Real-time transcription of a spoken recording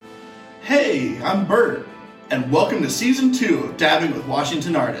Hey, I'm Bert, and welcome to Season 2 of Dabbing with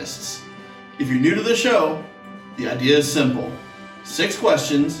Washington Artists. If you're new to the show, the idea is simple. 6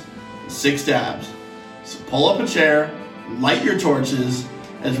 questions, 6 dabs. So pull up a chair, light your torches,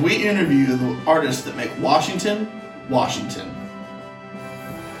 as we interview the artists that make Washington, Washington.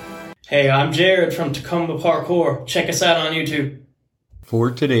 Hey, I'm Jared from Tacoma Parkour. Check us out on YouTube. For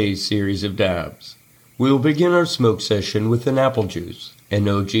today's series of dabs, we'll begin our smoke session with an apple juice, an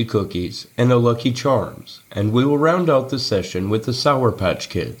OG cookies, and a Lucky Charms, and we will round out the session with the Sour Patch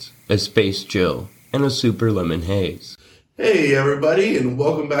Kids, a Space Jill, and a Super Lemon Haze. Hey everybody, and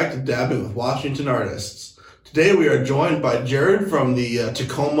welcome back to Dabbing with Washington Artists. Today we are joined by Jared from the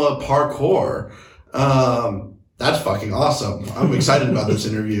Tacoma Parkour. That's fucking awesome. I'm excited about this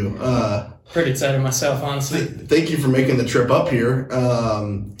interview. Pretty excited myself, honestly. Thank you for making the trip up here.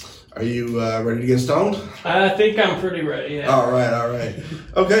 Are you ready to get stoned? I think I'm pretty ready, yeah. All right.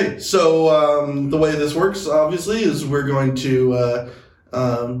 Okay, so the way this works, obviously, is we're going to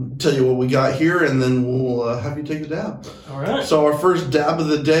tell you what we got here, and then we'll have you take a dab. All right. So our first dab of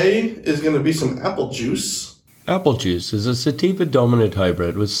the day is going to be some apple juice. Apple juice is a sativa-dominant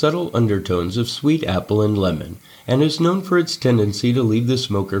hybrid with subtle undertones of sweet apple and lemon, and is known for its tendency to leave the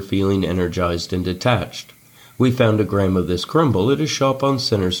smoker feeling energized and detached. We found a gram of this crumble at a shop on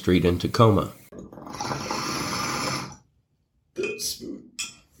Center Street in Tacoma. That's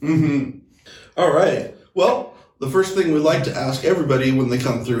smooth. All right. Well, the first thing we like to ask everybody when they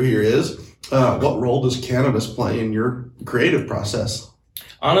come through here is, what role does cannabis play in your creative process?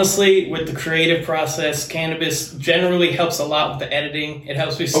 Honestly, with the creative process, cannabis generally helps a lot with the editing. It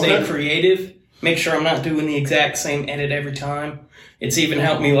helps me stay creative, make sure I'm not doing the exact same edit every time. It's even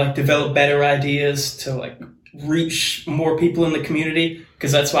helped me develop better ideas to reach more people in the community,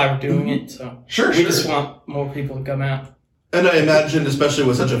 because that's why we're doing it. So we just want more people to come out. And I imagine, especially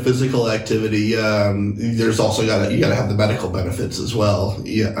with such a physical activity, there's also you gotta have the medical benefits as well.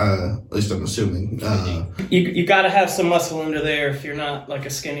 Yeah, at least I'm assuming. You gotta have some muscle under there if you're not a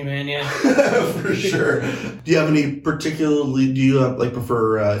skinny man, yeah. For sure. Do you have any particularly? Do you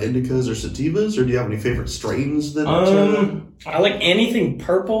prefer indicas or sativas, or do you have any favorite strains that? I like anything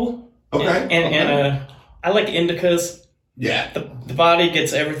purple. Okay. And I like indicas. Yeah. The body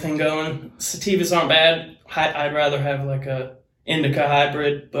gets everything going. Sativas aren't bad. I'd rather have a indica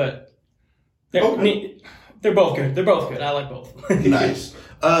hybrid, but they're both good. They're both good. I like both. Nice.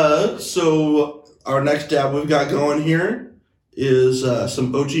 So our next dab we've got going here is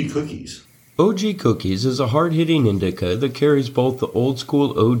some OG cookies. OG Cookies is a hard-hitting indica that carries both the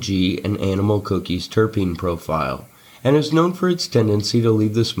old-school OG and Animal Cookies terpene profile, and is known for its tendency to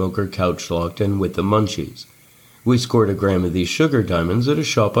leave the smoker couch-locked and with the munchies. We scored a gram of these sugar diamonds at a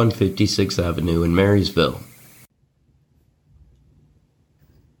shop on 56th Avenue in Marysville.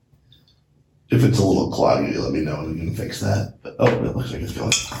 If it's a little cloudy, let me know and we can fix that. Oh, it looks like it's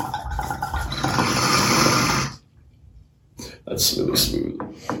going. That's really smooth.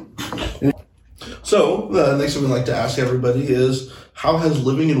 So, the next thing we like to ask everybody is, how has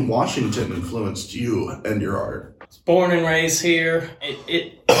living in Washington influenced you and your art? Born and raised here.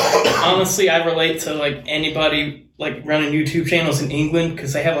 It honestly, I relate to anybody running YouTube channels in England,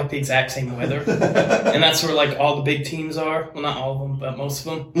 because they have the exact same weather, and that's where all the big teams are. Well, not all of them, but most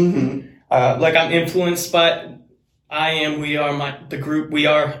of them. Mm-hmm. I'm influenced by. The group. We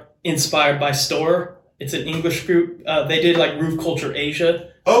are inspired by Store. It's an English group. They did Roof Culture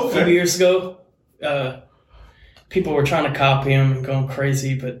Asia a few years ago. People were trying to copy them and going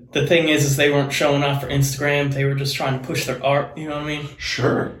crazy, but the thing is they weren't showing off for Instagram. They were just trying to push their art, you know what I mean?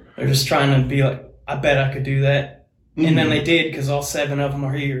 Sure. They're just trying to be I bet I could do that. Mm-hmm. And then they did, because all 7 of them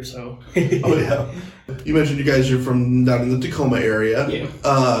are here, so. Oh, yeah. You mentioned you guys are from down in the Tacoma area. Yeah.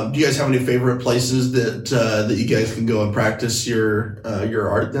 Do you guys have any favorite places that you guys can go and practice your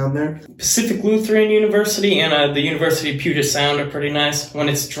art down there? Pacific Lutheran University and the University of Puget Sound are pretty nice when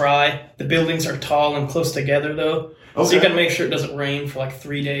it's dry. The buildings are tall and close together, though. Okay. So you got to make sure it doesn't rain for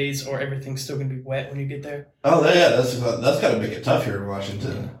 3 days, or everything's still going to be wet when you get there. Oh, yeah. That's got to make it tough here in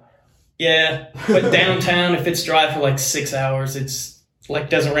Washington. Yeah, but downtown, if it's dry for 6 hours, it's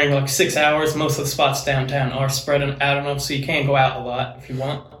doesn't rain for 6 hours. Most of the spots downtown are spread out enough, so you can go out a lot if you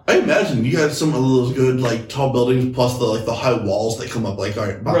want. I imagine you got some of those good tall buildings, plus the high walls that come up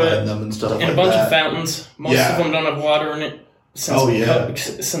behind them and stuff. And a bunch of fountains. Most of them don't have water in it.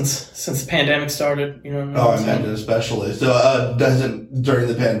 Since the pandemic started, you know. Oh, I imagine especially. So, during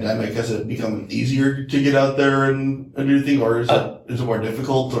the pandemic, has it become easier to get out there and do anything, or is it more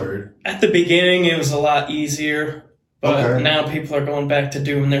difficult? Or at the beginning, it was a lot easier, but now people are going back to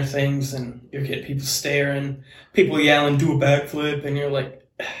doing their things, and you get people staring, people yelling, "Do a backflip," and you're like,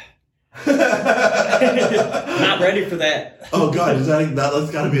 Not ready for that. Oh God,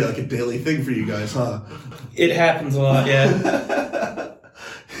 that's got to be like a daily thing for you guys, huh? It happens a lot, yeah.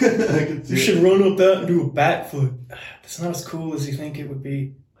 You should run up that and do a backflip. It's not as cool as you think it would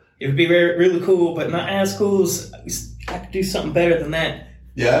be. It would be really cool, but not as cool as I could do something better than that.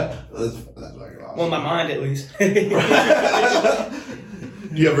 Yeah? That's fucking awesome. Well, in my mind, at least. Do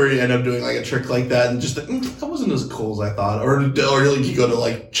you ever end up doing like a trick like that and just that wasn't as cool as I thought? Or like you go to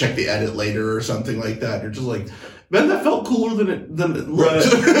like check the edit later or something like that. You're just like, man, that felt cooler than it looked. Right.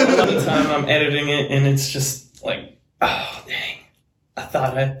 A lot of the time I'm editing it and it's just like, oh, dang. I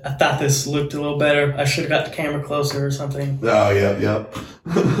thought this looked a little better. I should have got the camera closer or something. Oh, yeah.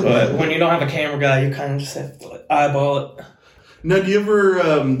 But when you don't have a camera guy, you kind of just have to eyeball it. Now, do you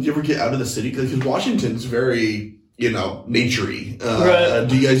ever get out of the city? Because Washington's very, nature-y. Right.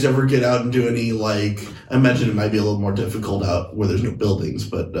 Do you guys ever get out and do any, I imagine it might be a little more difficult out where there's no buildings,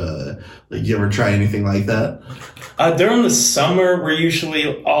 but, you ever try anything like that? During the summer, we're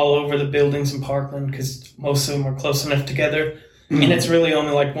usually all over the buildings in Parkland because most of them are close enough together. Mm. And it's really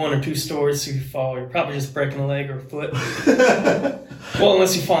only like 1 or 2 stories, so if you fall, you're probably just breaking a leg or a foot. Well,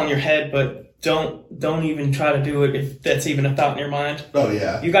 unless you fall on your head, but don't even try to do it if that's even a thought in your mind. Oh,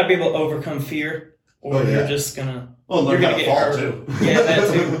 yeah. You got to be able to overcome fear, or you're just gonna. Well, you're gonna get fall hurt. Too. Yeah,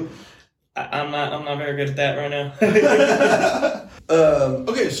 that too. I'm not very good at that right now.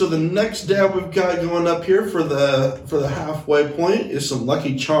 Okay, so the next dab we've got going up here for the halfway point is some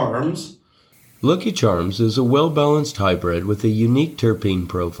Lucky Charms. Lucky Charms is a well-balanced hybrid with a unique terpene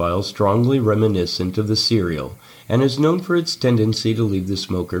profile strongly reminiscent of the cereal, and is known for its tendency to leave the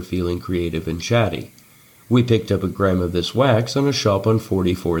smoker feeling creative and chatty. We picked up a gram of this wax on a shop on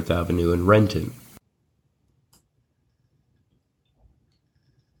 44th Avenue in Renton.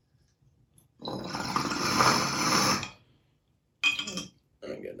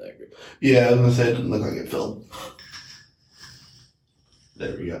 Yeah, I was gonna say it didn't look like it filled.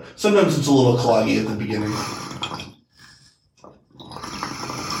 There we go. Sometimes it's a little cloggy at the beginning.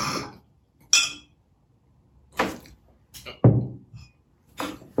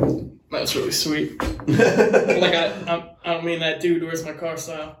 That's really sweet. I don't mean that, dude. Where's my car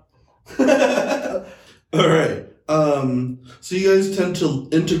style? All right. So you guys tend to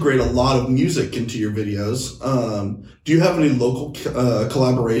integrate a lot of music into your videos. Do you have any local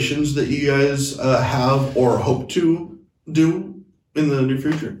collaborations that you guys have or hope to do in the near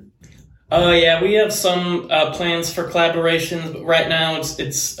future? Yeah, we have some plans for collaborations, but right now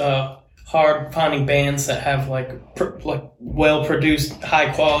it's hard finding bands that have well produced,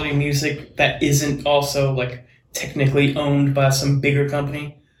 high quality music that isn't also technically owned by some bigger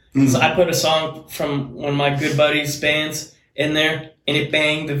company. Mm-hmm. So I put a song from one of my good buddies' bands in there, and it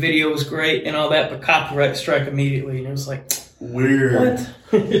banged. The video was great and all that, but copyright strike immediately, and it was like, weird. What?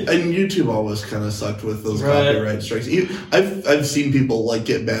 And YouTube always kind of sucked with those copyright strikes. I've seen people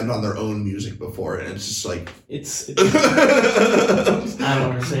get banned on their own music before, and it's just it's I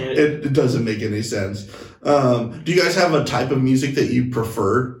don't understand it. It doesn't make any sense. Do you guys have a type of music that you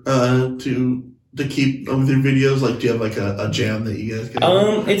prefer to keep with your videos? Do you have a jam that you guys get?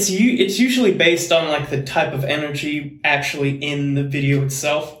 It's usually based on the type of energy actually in the video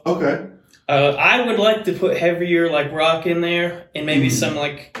itself. Okay. I would like to put heavier rock in there and maybe some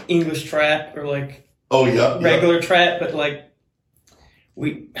English trap or regular trap, but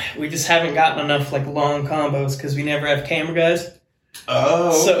we just haven't gotten enough long combos because we never have camera guys.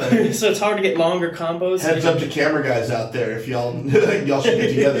 Oh, okay. So it's hard to get longer combos. Heads up to camera guys out there if y'all should get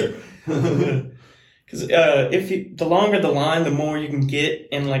together. Because the longer the line, the more you can get,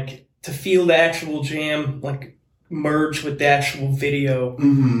 and to feel the actual jam merge with the actual video,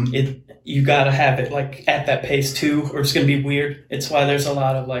 you gotta have it at that pace too, or it's gonna be weird. It's why there's a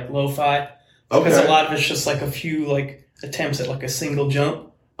lot of lo-fi, because a lot of it's just a few attempts at a single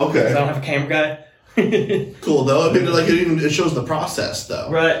jump. Okay. Because I don't have a camera guy. Cool though. I mean, it shows the process though.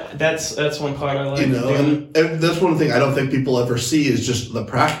 Right. That's one part I like. And that's one thing I don't think people ever see is just the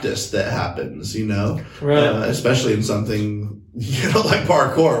practice that happens. Right. Especially in something like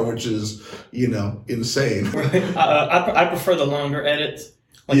parkour, which is insane. Right. I prefer the longer edits.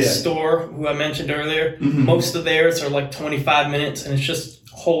 Store, who I mentioned earlier, most of theirs are 25 minutes, and it's just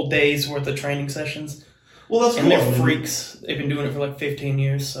whole days worth of training sessions. Well, that's cool. And they're man. Freaks. They've been doing it for 15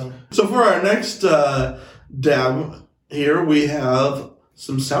 years. So for our next dab here, we have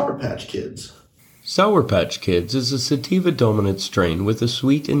some Sour Patch Kids. Sour Patch Kids is a sativa-dominant strain with a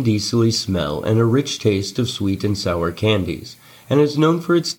sweet and diesely smell and a rich taste of sweet and sour candies, and is known for its